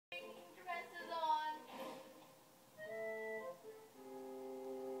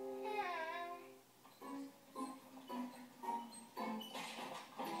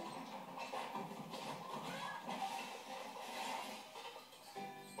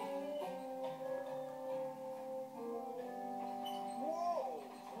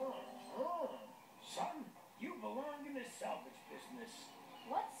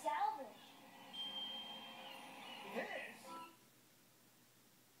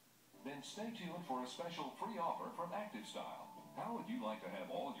And stay tuned for a special free offer from Active Style. How would you like to have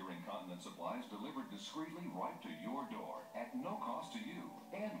all your incontinence supplies delivered discreetly right to your door at no cost to you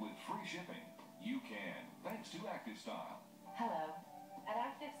and with free shipping? You can, thanks to Active Style. Hello. At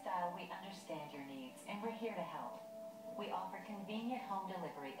Active Style, we understand your needs, and we're here to help. We offer convenient home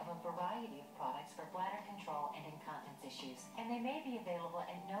delivery of a variety of products for bladder control and incontinence issues, and they may be available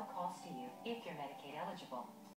at no cost to you if you're Medicaid eligible.